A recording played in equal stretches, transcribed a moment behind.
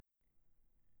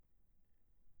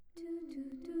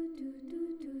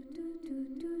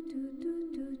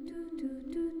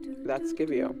That's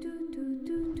Givio.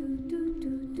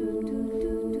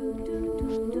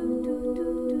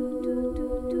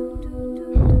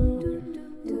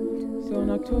 So in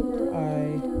October,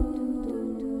 I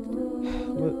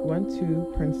went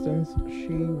to Princeton's She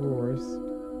Roars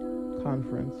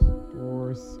conference.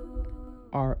 Roars,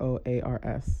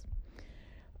 ROARS.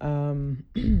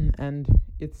 And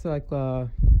it's like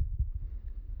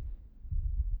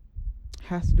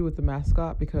has to do with the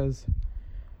mascot, because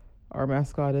our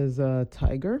mascot is a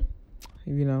tiger,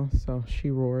 so she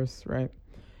roars, right?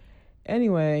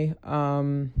 Anyway,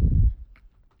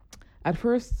 at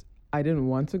first I didn't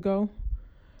want to go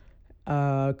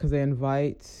because they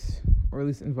invited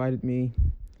me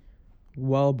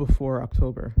well before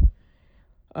October.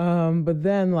 But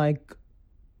then like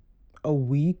a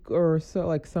week or so,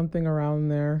 like something around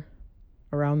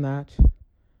that,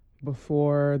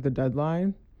 before the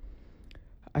deadline,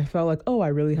 I felt like, I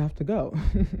really have to go.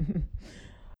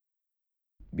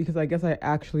 Because I guess I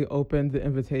actually opened the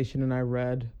invitation and I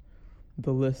read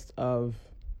the list of,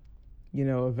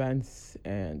 events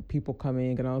and people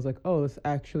coming, and I was like, this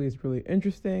actually is really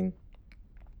interesting.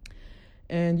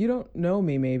 And you don't know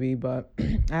me maybe, but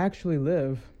I actually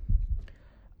live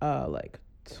like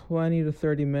 20 to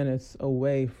 30 minutes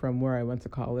away from where I went to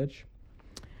college.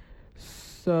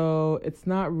 So it's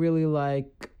not really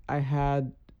like I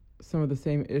had some of the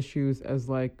same issues as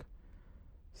like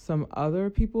some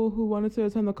other people who wanted to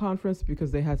attend the conference,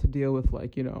 because they had to deal with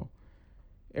like,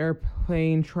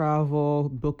 airplane travel,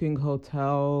 booking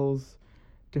hotels,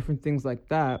 different things like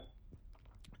that.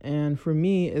 And for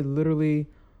me, it literally,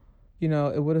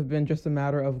 it would have been just a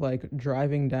matter of like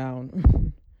driving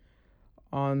down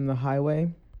on the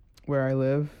highway where I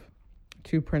live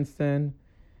to Princeton,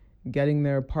 getting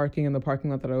there, parking in the parking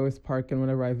lot that I always park in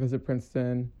whenever I visit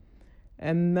Princeton.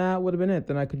 And that would have been it.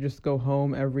 Then I could just go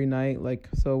home every night.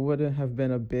 So it wouldn't have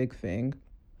been a big thing.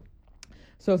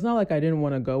 So it's not like I didn't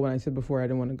want to go. When I said before I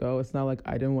didn't want to go, it's not like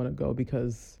I didn't want to go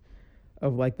because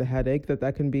of like the headache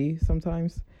that can be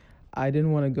sometimes. I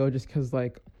didn't want to go just because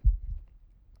like,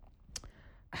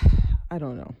 I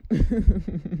don't know.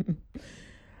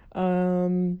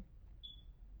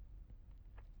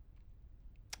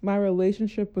 My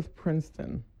relationship with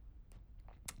Princeton.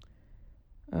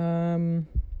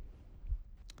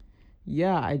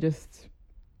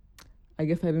 I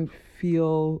guess I didn't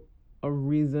feel a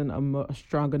reason, a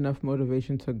strong enough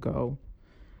motivation to go,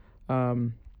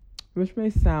 which may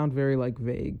sound very like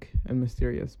vague and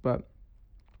mysterious, but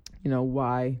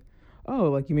why?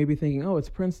 Like you may be thinking, it's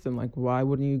Princeton, like why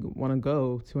wouldn't you want to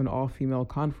go to an all-female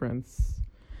conference?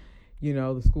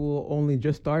 The school only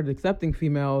just started accepting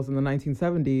females in the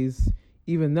 1970s,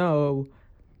 even though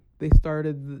they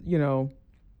started,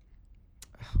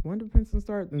 when did Princeton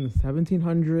start? In the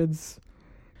 1700s.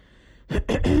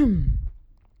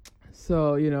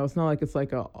 So, it's not like it's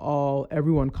like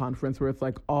everyone conference where it's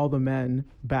like all the men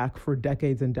back for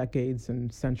decades and decades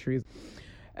and centuries.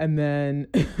 And then,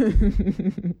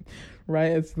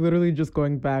 right, it's literally just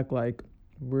going back, like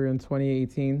we're in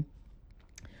 2018,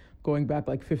 going back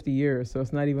like 50 years. So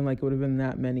it's not even like it would have been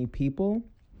that many people.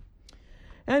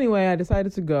 Anyway, I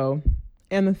decided to go.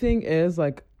 And the thing is,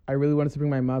 like, I really wanted to bring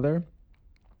my mother.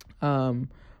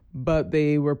 But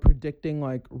they were predicting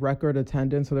like record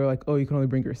attendance. So they're like, you can only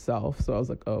bring yourself. So I was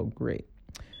like, great.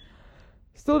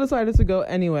 Still decided to go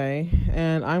anyway.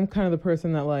 And I'm kind of the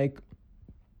person that like,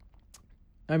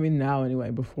 now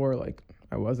anyway, before like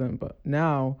I wasn't, but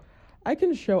now I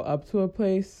can show up to a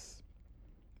place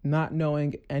not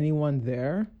knowing anyone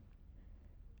there.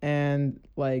 And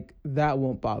like, that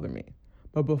won't bother me.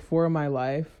 But before my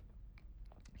life,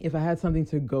 if I had something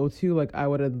to go to, like I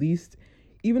would at least,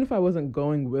 even if I wasn't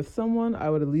going with someone,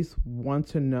 I would at least want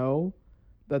to know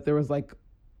that there was like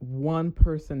one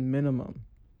person minimum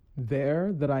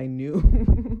there that I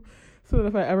knew. So that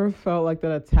if I ever felt like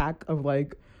that attack of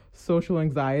like social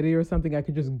anxiety or something, I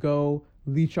could just go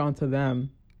leech onto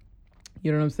them.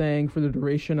 You know what I'm saying? For the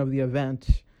duration of the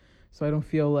event. So I don't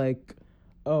feel like,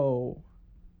 who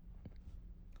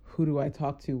do I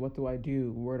talk to? What do I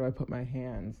do? Where do I put my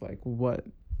hands? Like what?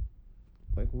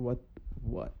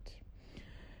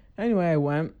 Anyway, I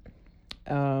went,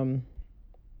 and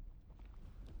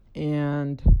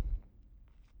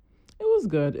it was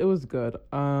good. There were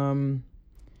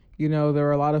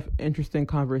a lot of interesting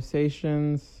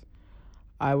conversations.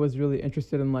 I was really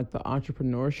interested in like the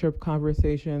entrepreneurship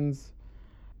conversations,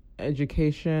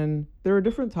 education. There were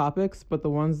different topics, but the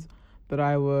ones that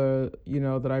I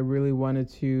really wanted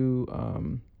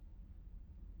to,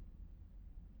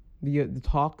 the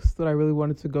talks that I really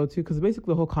wanted to go to, because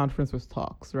basically the whole conference was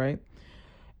talks, right?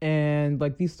 And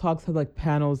like these talks had like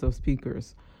panels of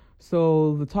speakers.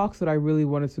 So the talks that I really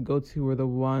wanted to go to were the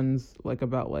ones like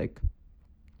about like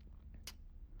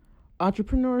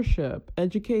entrepreneurship,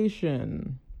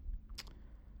 education,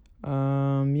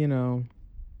 you know,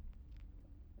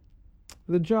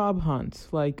 the job hunt,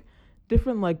 like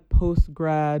different like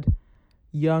post-grad,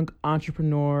 young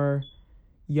entrepreneur,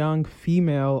 young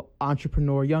female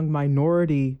entrepreneur, young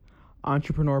minority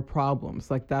entrepreneur problems.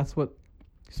 Like that's what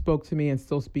spoke to me and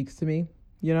still speaks to me,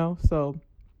 you know? So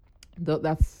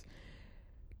that's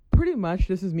pretty much,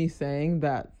 this is me saying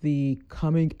that the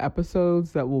coming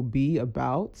episodes that will be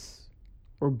about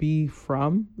or be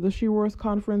from the She Roars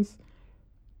conference,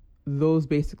 those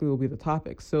basically will be the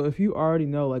topics. So if you already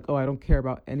know, like, oh, I don't care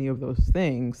about any of those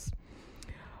things,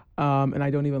 and I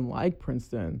don't even like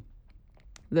Princeton,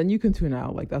 then you can tune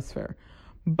out. Like, that's fair.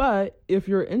 But if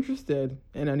you're interested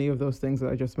in any of those things that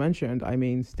I just mentioned, I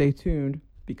mean, stay tuned,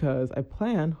 because I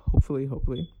plan, hopefully,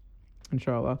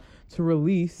 inshallah, to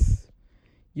release,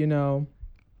 you know,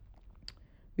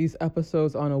 these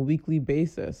episodes on a weekly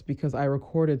basis, because I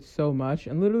recorded so much.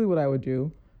 And literally what I would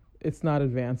do, it's not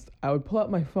advanced, I would pull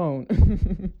out my phone.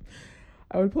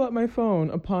 I would pull out my phone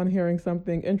upon hearing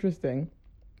something interesting,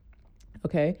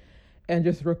 okay, and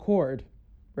just record,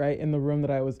 right, in the room that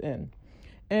I was in.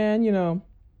 And, you know,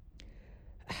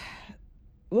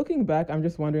 looking back, I'm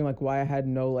just wondering, like, why I had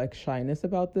no, like, shyness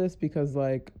about this, because,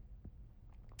 like,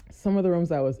 some of the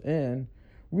rooms I was in,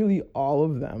 really all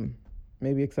of them,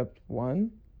 maybe except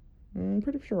one, I'm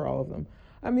pretty sure all of them,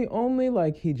 I'm the only,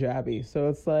 like, hijabi. So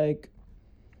it's, like,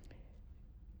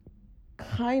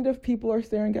 kind of people are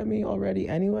staring at me already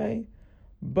anyway.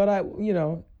 But you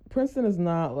know, Princeton is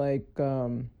not, like,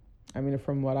 I mean,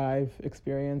 from what I've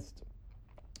experienced,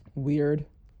 weird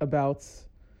about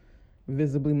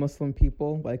visibly Muslim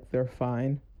people. Like, they're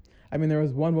fine. I mean, there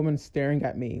was one woman staring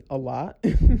at me a lot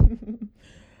in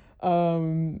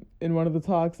one of the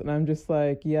talks, and I'm just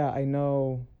like, yeah, I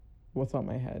know what's on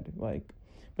my head. Like,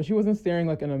 but she wasn't staring,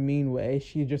 like, in a mean way.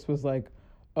 She just was like,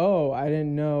 oh, I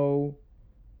didn't know,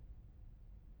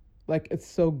 like, it's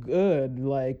so good,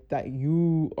 like, that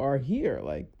you are here.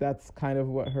 Like, that's kind of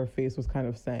what her face was kind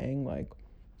of saying. Like,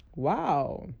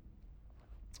 wow,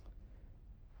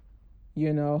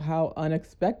 you know, how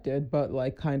unexpected, but,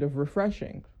 like, kind of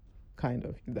refreshing, kind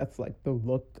of. That's, like, the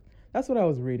look. That's what I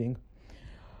was reading.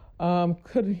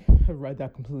 Could have read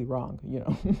that completely wrong, you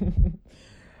know.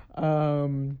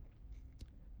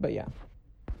 But yeah.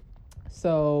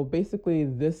 So basically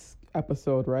this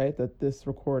episode, right, that this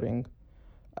recording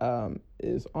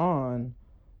is on,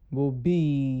 will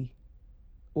be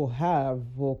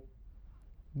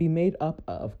made up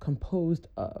of, composed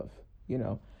of, you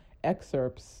know,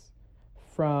 excerpts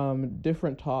from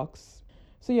different talks.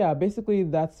 So yeah, basically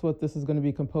that's what this is going to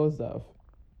be composed of.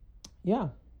 Yeah.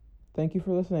 Thank you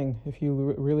for listening. If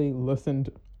you really listened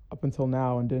up until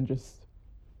now and didn't just,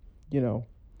 you know,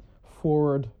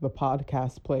 forward the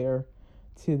podcast player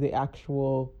to the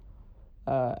actual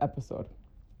episode.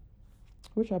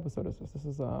 Which episode is this?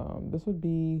 This would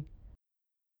be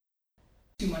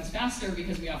 2 months faster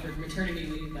because we offered maternity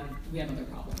leave, then we have other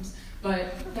problems.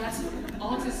 But that's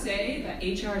all to say that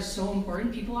HR is so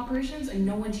important, people operations, and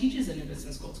no one teaches it in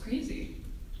business school. It's crazy.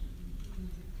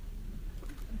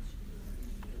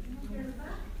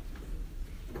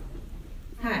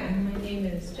 Hi, my name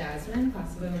is Jasmine,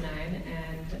 class of 09,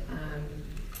 and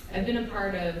I've been a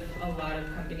part of a lot of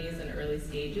companies in early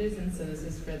stages, and so this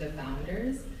is for the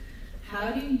founders.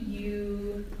 How do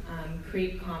you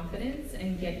create confidence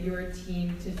and get your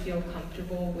team to feel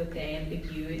comfortable with the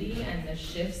ambiguity and the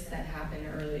shifts that happen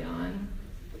early on?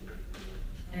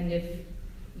 And if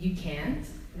you can't,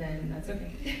 then that's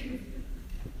okay.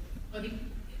 Well,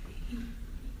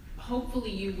 hopefully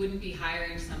you wouldn't be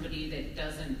hiring somebody that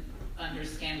doesn't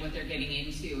understand what they're getting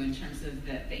into in terms of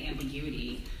the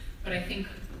ambiguity. But I think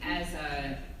as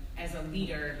a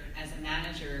leader, as a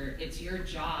manager, it's your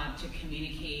job to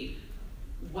communicate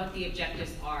what the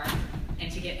objectives are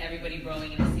and to get everybody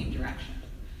rowing in the same direction.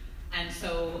 And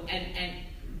so, and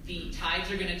the tides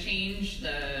are going to change,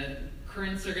 the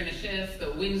currents are going to shift,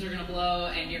 the winds are going to blow,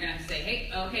 and you're going to have to say,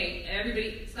 hey, okay,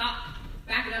 everybody stop,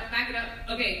 back it up,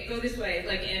 okay, go this way.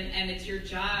 Like, and it's your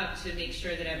job to make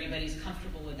sure that everybody's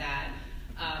comfortable with that.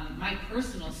 My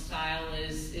personal style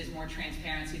is more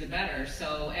transparency the better,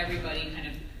 so everybody kind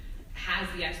of has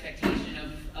the expectation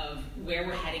of where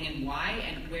we're heading and why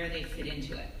and where they fit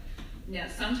into it. Now,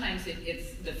 sometimes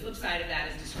it's the flip side of that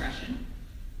is discretion,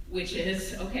 which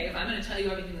is, okay, if I'm going to tell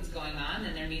you everything that's going on,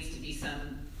 then there needs to be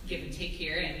some give and take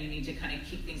here, and you need to kind of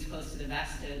keep things close to the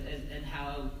vest and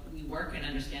how we work and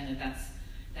understand that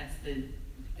that's the,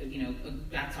 you know,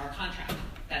 that's our contract,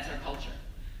 that's our culture.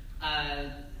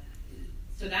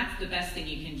 So that's the best thing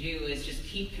you can do, is just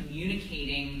keep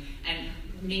communicating and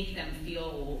make them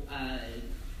feel,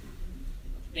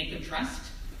 make them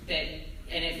trust that,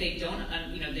 and if they don't,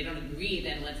 they don't agree,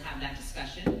 then let's have that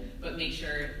discussion, but make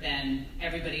sure then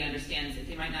everybody understands that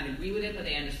they might not agree with it, but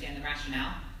they understand the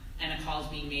rationale, and a call's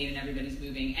being made and everybody's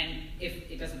moving. And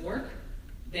if it doesn't work,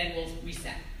 then we'll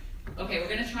reset. Okay, we're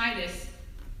gonna try this,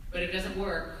 but if it doesn't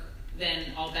work,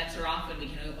 then all bets are off and we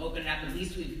can open it up. At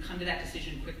least we've come to that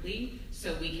decision quickly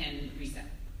so we can reset.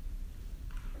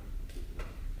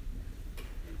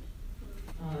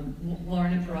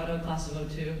 Lauren Imparato, class of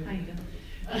 02. How you doing?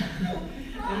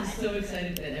 I'm so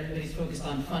excited that everybody's focused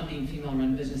on funding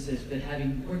female-run businesses, but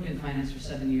having worked in finance for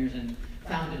 7 years and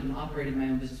founded and operated my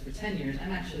own business for 10 years,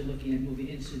 I'm actually looking at moving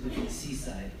into the VC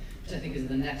side, which I think is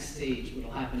the next stage. What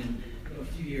will happen in a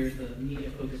few years, the media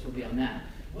focus will be on that.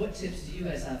 What tips do you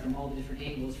guys have from all the different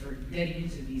angles for getting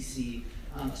into VC,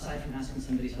 aside from asking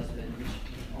somebody's husband, which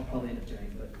I'll probably end up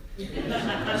doing, but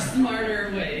a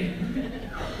smarter way?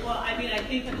 Well, I mean, I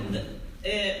think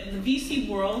the VC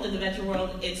world and the venture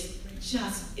world,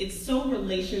 it's so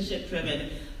relationship driven.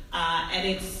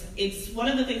 And it's one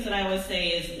of the things that I always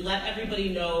say is let everybody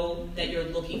know that you're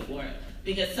looking for it.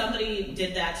 Because somebody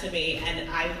did that to me, and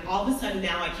all of a sudden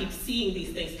now I keep seeing these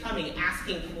things coming,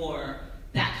 asking for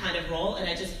that kind of role, and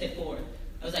I just hit forward.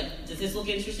 I was like, does this look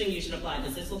interesting? You should apply.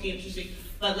 Does this look interesting?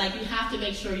 But like, you have to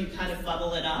make sure you kind of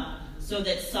bubble it up so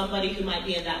that somebody who might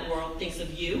be in that world thinks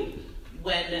of you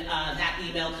when that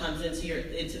email comes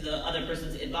into the other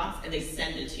person's inbox and they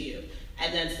send it to you.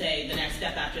 And then say the next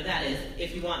step after that is,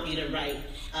 if you want me to write,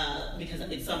 because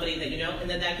it's somebody that you know, and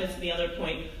then that goes to the other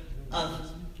point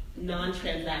of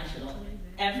non-transactional.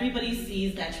 Everybody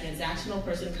sees that transactional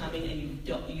person coming and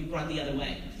you run the other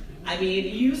way. I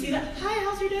mean, you see that, hi,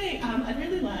 how's your day? I'd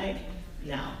really like,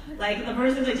 no. Like the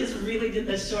person that just really did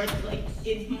the short, like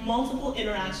it's multiple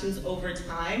interactions over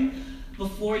time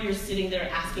before you're sitting there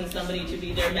asking somebody to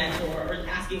be their mentor or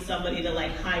asking somebody to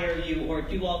like hire you or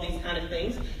do all these kind of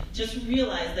things. Just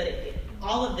realize that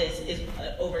all of this is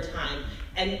over time.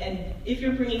 And if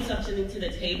you're bringing something to the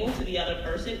table to the other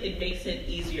person, it makes it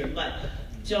easier. But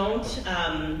don't,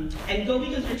 and go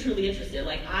because you're truly interested.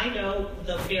 Like I know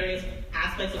the various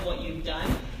aspects of what you've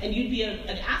done, and you'd be an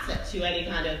asset to any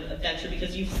kind of venture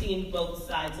because you've seen both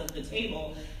sides of the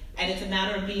table. And it's a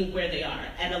matter of being where they are.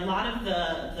 And a lot of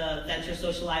the venture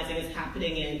socializing is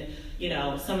happening in,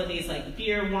 some of these like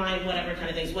beer, wine, whatever kind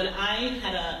of things. When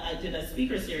I did a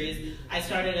speaker series, I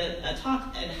started a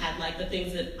talk and had like the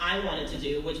things that I wanted to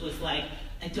do, which was like,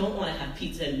 I don't want to have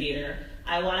pizza and beer.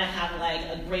 I want to have like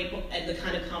a great, and the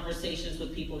kind of conversations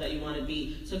with people that you want to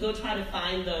be. So go try to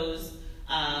find those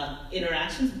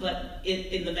interactions, but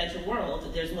in the venture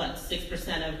world, there's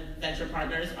 6% of venture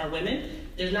partners are women.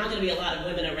 There's not going to be a lot of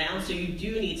women around, so you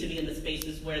do need to be in the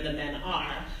spaces where the men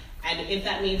are. And if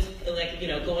that means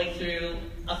going through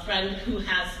a friend who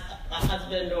has a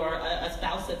husband or a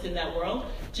spouse that's in that world,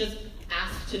 just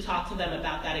ask to talk to them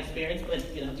about that experience, but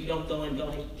you don't go and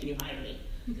go, can you hire me?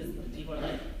 Because people are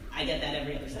like, I get that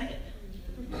every other second.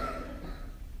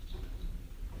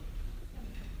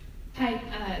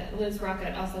 Hi, Liz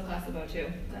Rocket, also class of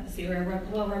 02. Glad to see we're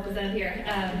well represented here.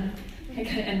 I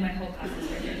gotta end my whole class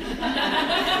this right here.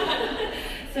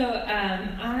 So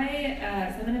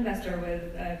I'm an investor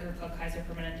with a group called Kaiser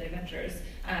Permanente Ventures,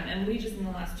 and we just in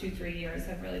the last 2-3 years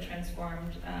have really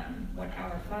transformed what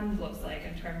our fund looks like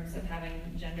in terms of having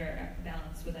gender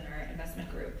balance within our investment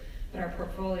group. But our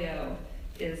portfolio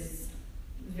is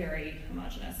very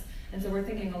homogenous. And so we're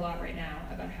thinking a lot right now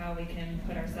about how we can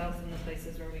put ourselves in the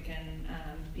places where we can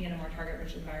be in a more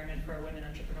target-rich environment for women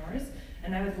entrepreneurs.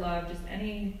 And I would love just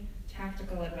any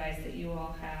tactical advice that you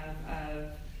all have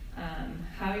of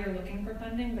how you're looking for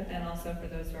funding, but then also for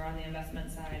those who are on the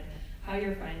investment side, how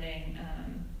you're finding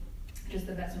just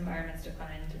the best environments to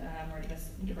find more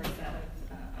diverse set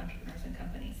of entrepreneurs and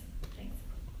companies. Thanks.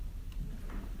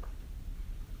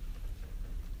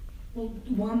 Well,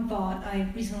 one thought, I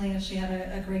recently actually had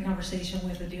a great conversation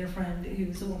with a dear friend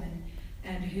who's a woman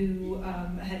and who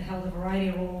had held a variety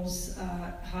of roles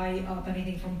high up,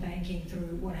 anything from banking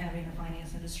through what have you in the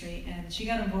finance industry. And she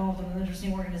got involved in an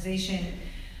interesting organization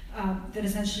that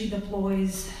essentially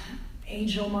deploys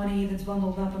angel money that's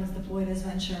bundled up and is deployed as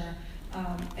venture.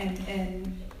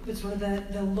 But sort of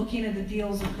the looking at the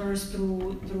deals occurs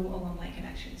through alumni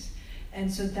connections.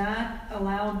 And so that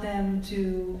allowed them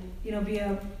to, be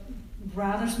a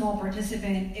rather small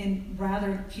participant in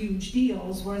rather huge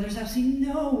deals where there's absolutely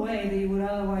no way that you would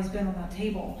otherwise been on that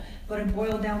table. But it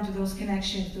boiled down to those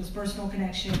connections, those personal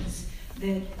connections,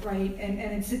 that, right, and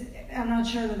it's, I'm not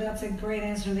sure that that's a great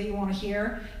answer that you want to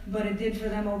hear, but it did for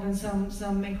them open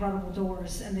some incredible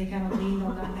doors, and they kind of leaned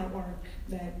on that network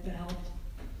that helped.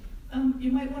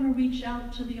 You might want to reach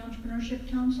out to the Entrepreneurship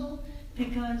Council,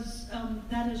 because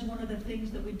that is one of the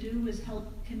things that we do, is help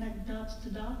connect dots to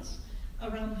dots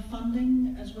around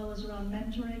funding, as well as around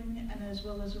mentoring, and as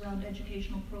well as around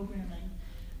educational programming.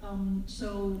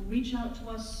 So reach out to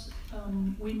us.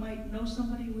 We might know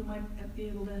somebody, we might be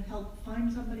able to help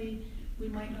find somebody, we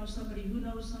might know somebody who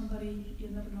knows somebody. You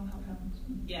never know how it happens.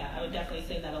 Yeah, I would definitely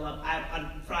say that a lot.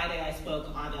 On Friday, I spoke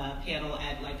on a panel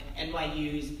at like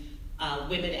NYU's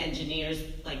women engineers,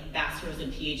 like bachelor's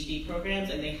and PhD programs,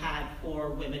 and they had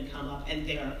 4 women come up, and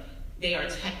they are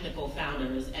technical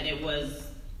founders, and it was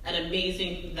an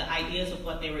amazing, the ideas of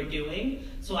what they were doing.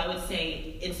 So I would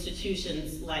say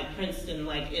institutions like Princeton,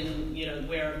 like in, you know,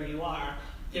 wherever you are,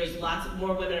 there's lots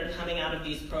more women are coming out of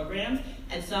these programs,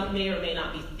 and some may or may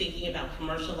not be thinking about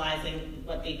commercializing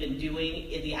what they've been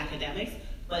doing in the academics.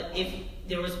 But if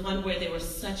there was one where they were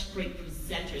such great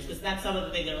presenters, because that's some of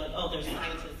the things, they're like, oh, they're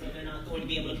scientists, so they're not going to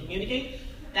be able to communicate.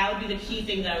 That would be the key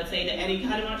thing that I would say to any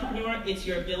kind of entrepreneur. It's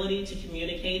your ability to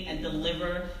communicate and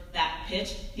deliver that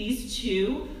pitch. These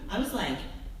 2, I was like,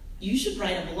 you should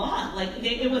write a blog. Like,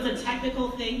 it was a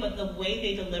technical thing, but the way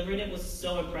they delivered it was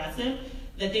so impressive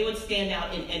that they would stand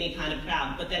out in any kind of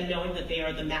crowd. But then knowing that they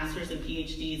are the masters and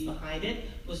PhDs behind it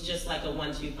was just like a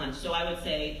 1-2 punch. So I would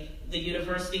say the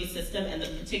university system, and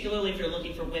particularly if you're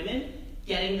looking for women,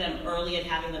 getting them early and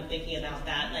having them thinking about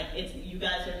that. Like, it's, you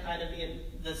guys are kind of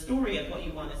the story of what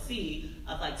you want to see,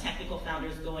 of like technical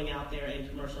founders going out there and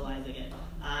commercializing it.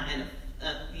 And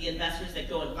the investors that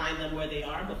go and find them where they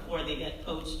are before they get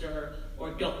poached or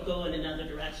don't go in another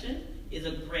direction is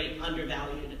a great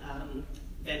undervalued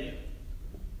venue.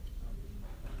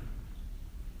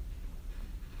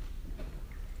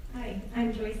 Hi,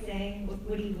 I'm Joyce Day,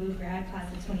 Woody Woo grad, class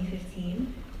of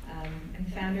 2015. I'm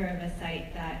founder of a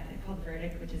site called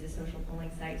Verdict, which is a social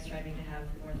polling site striving to have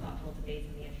more thoughtful debates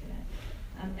on the internet.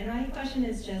 And my question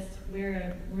is just, we're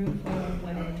a room full of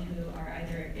women who are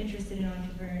either interested in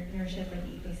entrepreneurship or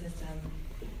the ecosystem,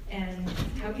 and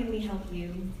how can we help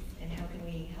you, and how can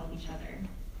we help each other?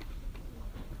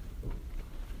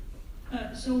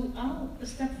 So I'll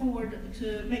step forward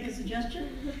to make a suggestion.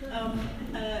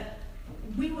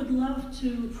 We would love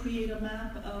to create a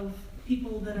map of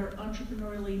people that are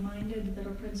entrepreneurially minded, that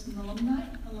are Princeton alumni,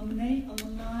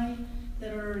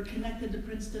 that are connected to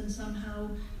Princeton somehow,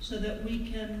 so that we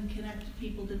can connect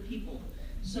people to people.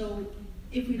 So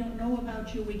if we don't know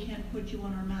about you, we can't put you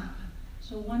on our map.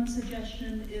 So one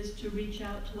suggestion is to reach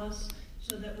out to us,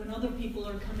 so that when other people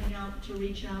are coming out to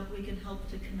reach out, we can help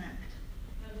to connect.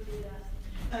 How do we do that?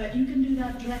 You can do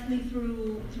that directly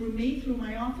through me, through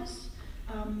my office.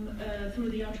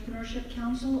 Through the Entrepreneurship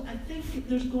Council. I think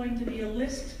there's going to be a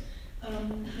list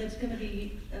that's going to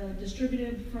be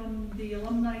distributed from the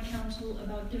Alumni Council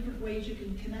about different ways you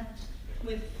can connect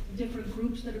with different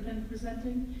groups that have been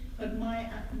presenting. But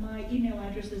my email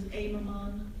address is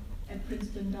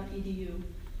amaman@princeton.edu.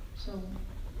 So.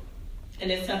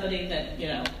 And as somebody that, you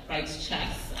know, writes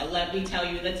checks, let me tell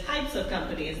you the types of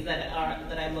companies that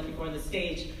I'm looking for, the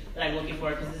stage that I'm looking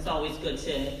for, because it's always good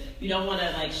to, you don't want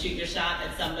to like shoot your shot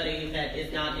at somebody that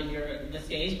is not in the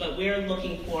stage, but we're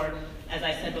looking for, as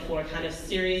I said before, kind of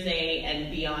Series A and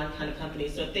beyond kind of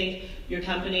companies. So think your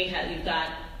company, you've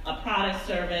got a product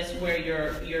service where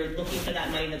you're looking for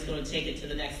that money that's going to take it to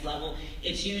the next level.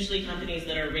 It's usually companies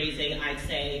that are raising, I'd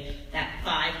say, that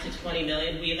 5 to 20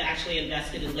 million. We have actually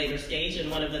invested in later stage,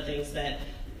 and one of the things that,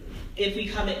 if we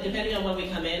come in, depending on when we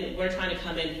come in, we're trying to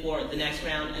come in for the next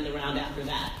round and the round after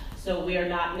that. So we are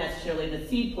not necessarily the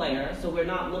seed player, so we're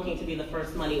not looking to be the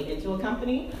first money into a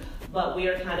company, but we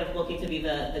are kind of looking to be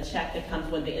the check that comes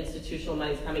when the institutional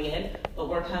money is coming in. But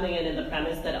we're coming in the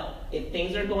premise that if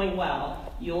things are going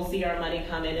well, you'll see our money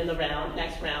come in the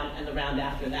next round, and the round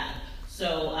after that.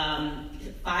 So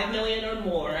 5 million or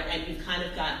more, and you've kind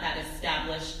of got that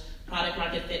established product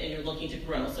market fit, and you're looking to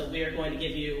grow. So we are going to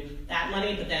give you that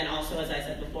money, but then also, as I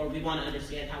said before, we want to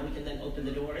understand how we can then open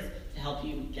the doors to help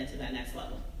you get to that next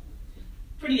level.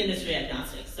 Pretty industry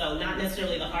agnostic, so not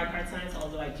necessarily the hard science,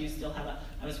 although I do still have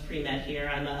I was pre-med here.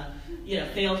 I'm a,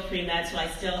 failed pre-med, so I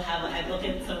still have, I look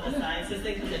at some of the sciences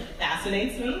things because it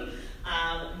fascinates me.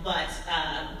 But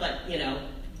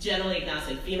generally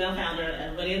agnostic, female founder,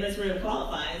 everybody in this room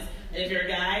qualifies, and if you're a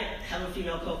guy, have a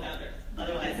female co-founder.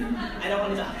 Otherwise, I don't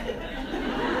want to talk.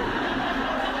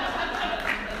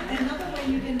 Another way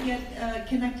you can get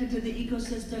connected to the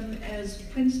ecosystem as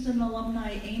Princeton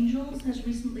Alumni Angels has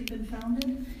recently been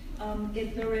founded.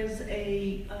 There is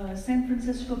a San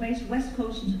Francisco-based West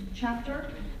Coast chapter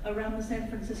around the San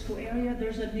Francisco area.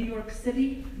 There's a New York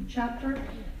City chapter.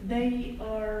 They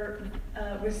are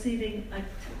receiving a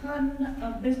ton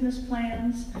of business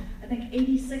plans. I think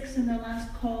 86 in their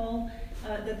last call,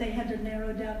 that they had to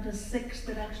narrow down to 6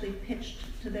 that actually pitched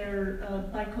to their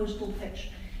bi-coastal pitch.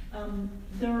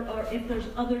 If there's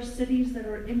other cities that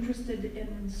are interested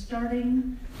in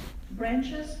starting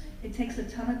branches, it takes a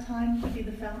ton of time to be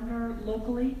the founder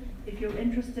locally. If you're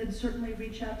interested, certainly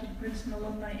reach out to the Princeton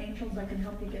Alumni Angels. I can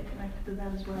help you get connected to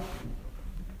that as well.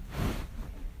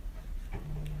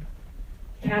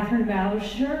 Catherine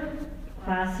Boucher,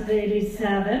 class of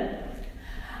 '87.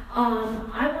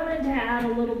 I wanted to add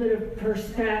a little bit of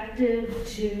perspective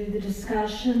to the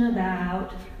discussion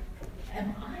about,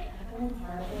 am I echoing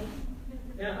horribly?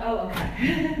 Yeah. Oh,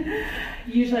 okay.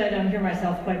 Usually I don't hear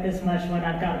myself quite this much when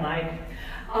I've got a mic.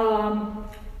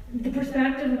 The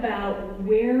perspective about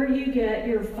where you get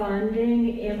your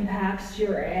funding impacts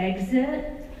your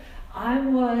exit. I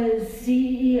was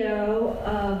CEO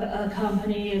of a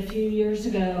company a few years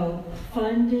ago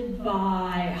funded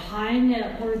by high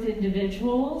net worth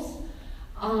individuals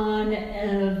on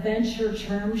a venture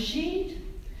term sheet.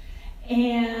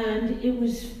 And it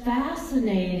was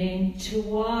fascinating to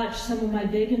watch some of my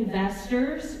big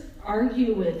investors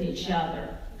argue with each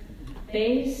other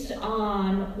based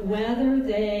on whether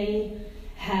they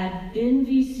had been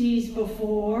VCs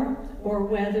before or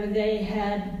whether they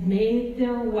had made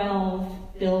their wealth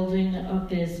building a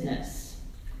business.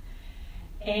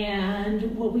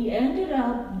 And what we ended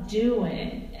up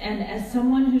doing, and as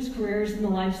someone whose career is in the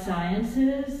life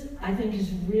sciences, I think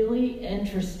is really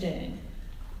interesting,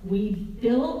 we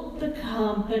built the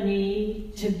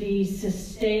company to be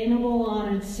sustainable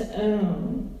on its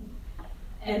own.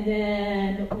 And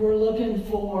then we're looking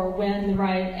for when the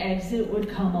right exit would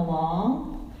come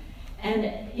along. And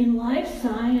in life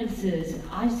sciences,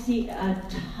 I see a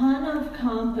ton of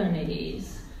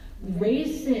companies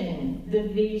racing the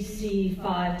VC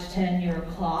 5 to 10 year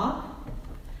clock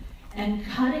and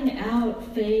cutting out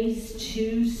phase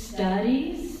 2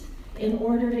 studies in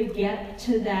order to get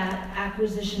to that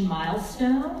acquisition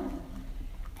milestone.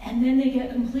 And then they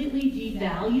get completely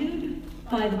devalued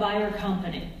by the buyer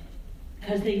company,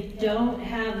 because they don't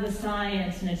have the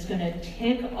science and it's going to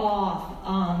tick off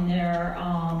on their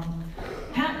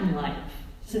patent life.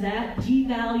 So that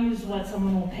devalues what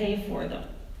someone will pay for them.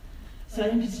 So I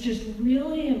think it's just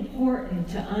really important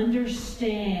to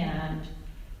understand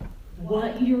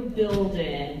what you're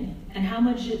building and how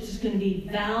much it's going to be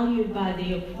valued by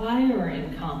the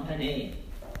acquiring company,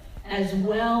 as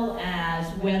well as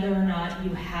whether or not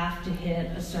you have to hit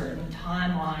a certain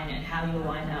timeline and how you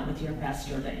align that with your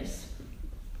investor base.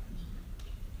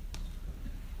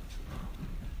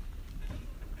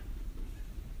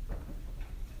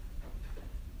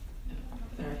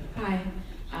 Hi,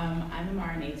 I'm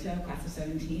Amara Nato, class of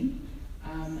 17.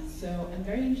 So I'm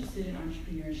very interested in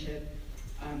entrepreneurship,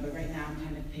 but right now I'm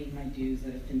kind of paying my dues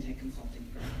at a fintech consulting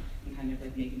firm and kind of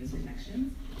like making those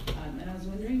connections. And I was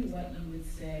wondering what you would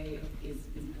say is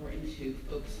important to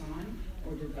focus on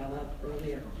or develop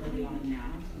early on now,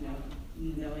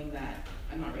 knowing that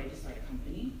I'm not ready to start a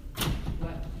company.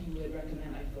 What you would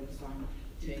recommend I focus on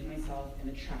to make myself an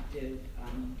attractive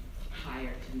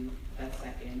hire to that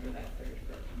second or that third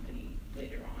for a company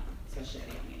later on, especially at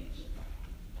a young age?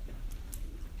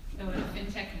 So at a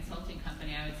fintech consulting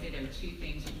company, I would say there are 2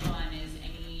 things. One is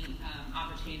any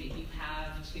opportunity that you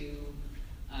have to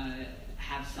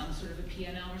have some sort of a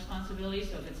P&L responsibility.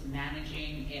 So if it's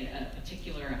managing a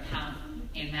particular account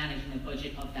and managing the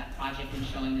budget of that project and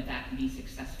showing that that can be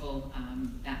successful,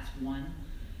 that's one.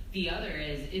 The other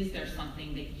is there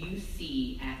something that you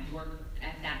see at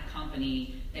that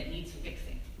company that needs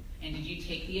fixing? And did you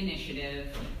take the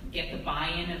initiative, get the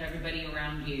buy-in of everybody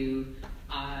around you,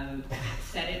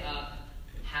 set it up,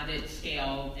 have it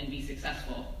scale, and be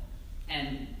successful?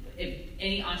 And if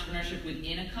any entrepreneurship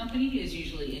within a company is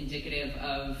usually indicative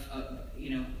of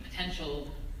potential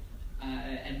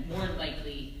and more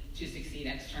likely to succeed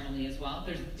externally as well.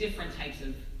 There's different types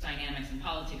of dynamics in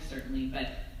politics, certainly, but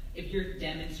if you're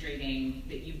demonstrating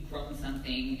that you've grown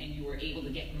something and you were able to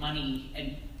get money,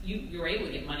 and you were able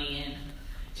to get money in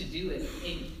to do it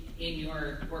in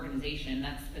your organization,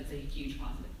 that's a huge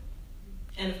positive.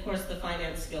 And of course, the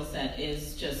finance skill set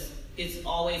is it's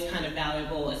always kind of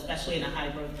valuable, especially in a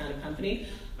high growth kind of company.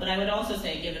 But I would also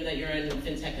say, given that you're in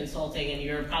fintech consulting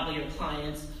and probably your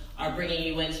clients are bringing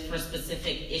you in for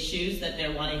specific issues that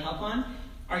they're wanting help on,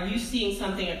 Are you seeing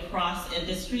something across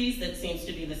industries that seems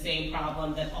to be the same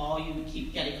problem, that all you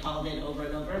keep getting called in over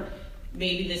and over?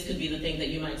 Maybe this could be the thing that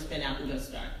you might spin out and go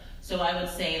start. So I would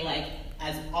say, like,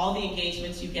 as all the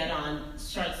engagements you get on,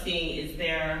 start seeing, is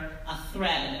there a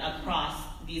thread across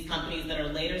these companies that are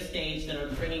later stage that are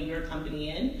bringing your company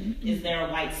in? Is there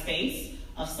a white space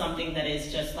of something that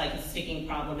is just like a sticking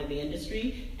problem in the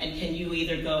industry? And can you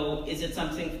either go, is it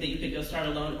something that you could go start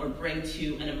alone or bring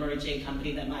to an emerging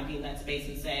company that might be in that space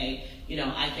and say, you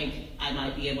know, I think I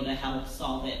might be able to help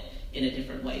solve it in a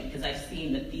different way? Because I've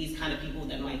seen that these kind of people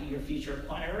that might be your future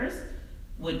acquirers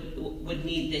would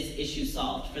need this issue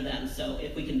solved for them. So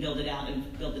if we can build it out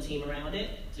and build the team around it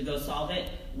to go solve it,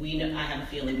 I have a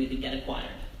feeling we could get acquired.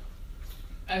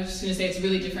 I was just going to say, it's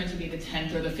really different to be the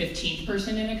 10th or the 15th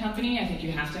person in a company. I think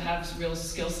you have to have real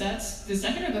skill sets. The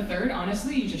second or the third,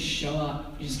 honestly, you just show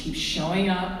up. You just keep showing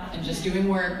up and just doing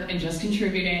work and just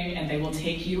contributing, and they will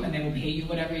take you and they will pay you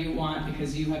whatever you want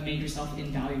because you have made yourself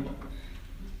invaluable.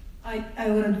 I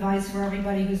would advise for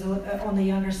everybody who's on the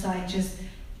younger side, just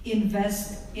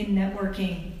invest in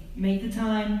networking. Make the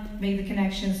time, make the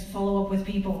connections, follow up with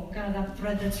people, kind of that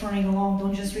thread that's running along.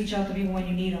 Don't just reach out to people when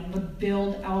you need them, but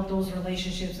build out those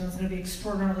relationships, and it's going to be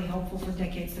extraordinarily helpful for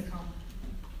decades to come.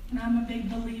 And I'm a big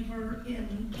believer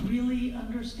in really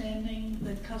understanding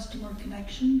the customer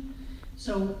connection.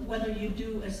 So whether you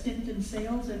do a stint in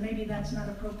sales, and maybe that's not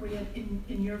appropriate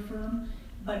in your firm,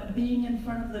 but being in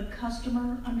front of the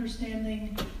customer,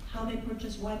 understanding how they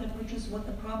purchase, why they purchase, what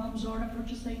the problems are to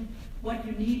purchasing, what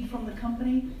you need from the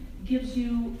company, gives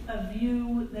you a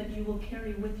view that you will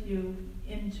carry with you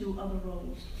into other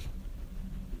roles.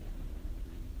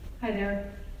 Hi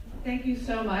there. Thank you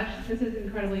so much. This is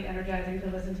incredibly energizing to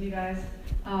listen to you guys.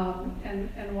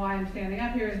 And why I'm standing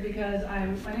up here is because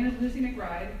my name is Lucy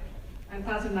McBride. I'm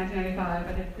class of 1995.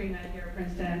 I did pre-med here at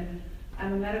Princeton.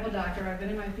 I'm a medical doctor. I've been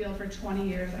in my field for 20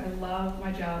 years. I love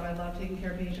my job. I love taking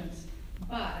care of patients.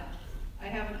 But I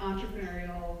have an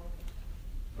entrepreneurial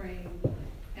brain,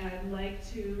 and I'd like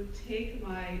to take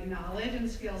my knowledge and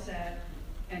skill set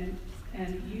and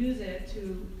use it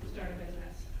to start a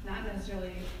business, not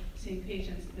necessarily seeing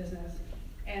patients business.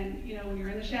 And you know, when you're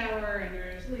in the shower and you're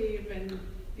asleep and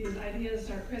these ideas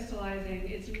start crystallizing,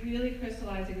 it's really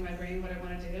crystallizing in my brain what I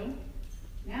want to do.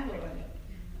 Now what do I do?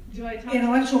 Do I talk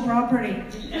intellectual property?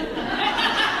 So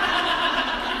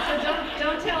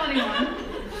don't tell anyone.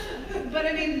 But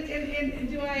I mean,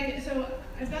 so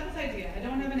I've got this idea. I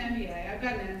don't have an MBA. I've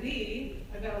got an MD.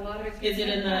 I've got a lot of experience. Is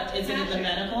it in the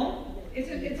medical? It's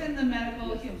in the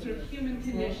medical, sort of human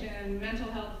condition,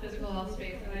 mental health, physical health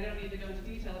space, and I don't need to go into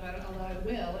detail about it, although I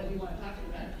will if you want to talk to me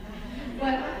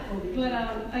about it. But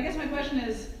I guess my question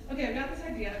is, okay, I've got this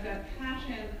idea. I've got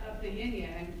passion of the yin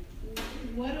yang.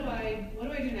 What do I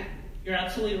do now? You're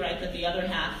absolutely right that the other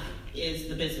half is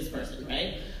the business person,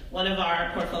 right? One of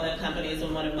our portfolio companies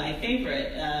and one of my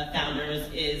favorite founders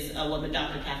is a woman,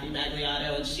 Dr. Kathy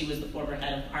Magliotto, and she was the former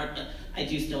head of heart. I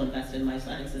do still invest in life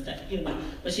sciences,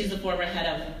 but she's the former head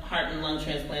of heart and lung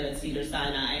transplant at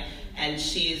Cedars-Sinai, and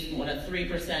she's one of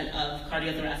 3% of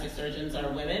cardiothoracic surgeons are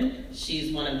women.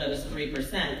 She's one of those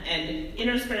 3%. And in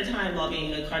her spare time, while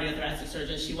being a cardiothoracic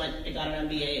surgeon, she went and got her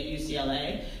MBA at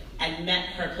UCLA. And met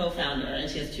her co-founder, and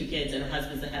she has 2 kids, and her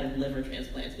husband's the head of liver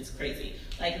transplants. It's crazy.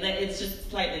 Like, it's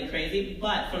just slightly crazy,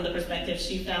 but from the perspective,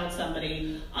 she found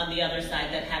somebody on the other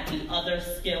side that had the other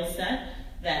skill set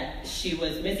that she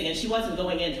was missing. And she wasn't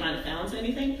going in trying to found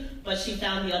anything, but she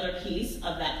found the other piece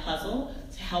of that puzzle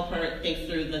to help her think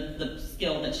through the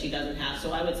skill that she doesn't have.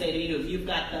 So I would say to you, if you've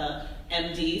got the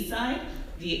MD side,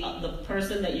 the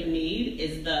person that you need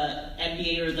is the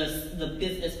MBA or the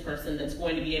business person that's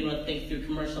going to be able to think through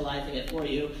commercializing it for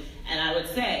you. And I would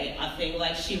say a thing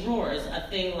like She Roars, a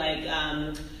thing like,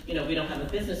 we don't have a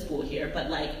business school here, but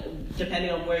like,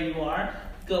 depending on where you are,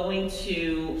 going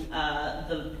to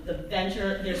the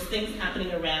venture, there's things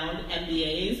happening around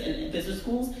MBAs and business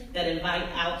schools that invite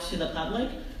out to the public.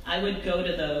 I would go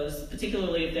to those,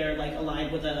 particularly if they're like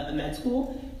aligned with a med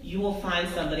school. You will find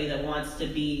somebody that wants to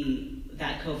be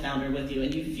that co-founder with you,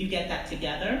 and if you get that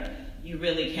together, you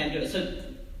really can do it. So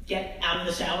get out of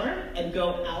the shower and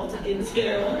go out into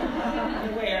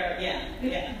where,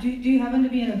 yeah. Do you happen to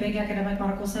be in a big academic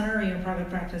medical center, or your private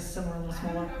practice somewhere a little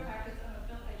smaller? I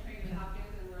trained at Hopkins,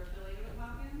 and we're affiliated with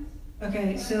Hopkins.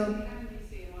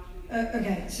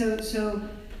 Okay, so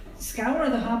scour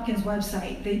the Hopkins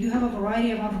website. They do have a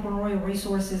variety of entrepreneurial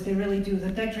resources. They really do.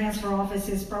 The tech transfer office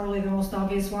is probably the most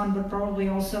obvious one, but probably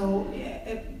also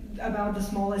about the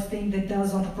smallest thing that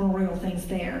does entrepreneurial things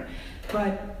there.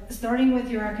 But starting with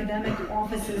your academic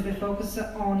offices that focus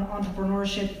on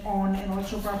entrepreneurship, on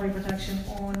intellectual property protection,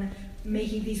 on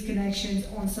making these connections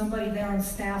on somebody there on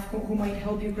staff who might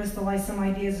help you crystallize some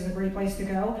ideas is a great place to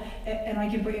go. And I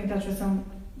can put you in touch with some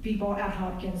people at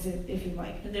Hopkins if you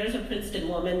like. There's a Princeton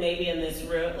woman maybe in this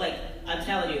room. Like, I'm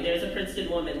telling you, there's a Princeton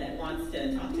woman that wants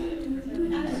to talk to you.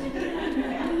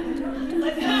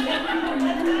 Let's go.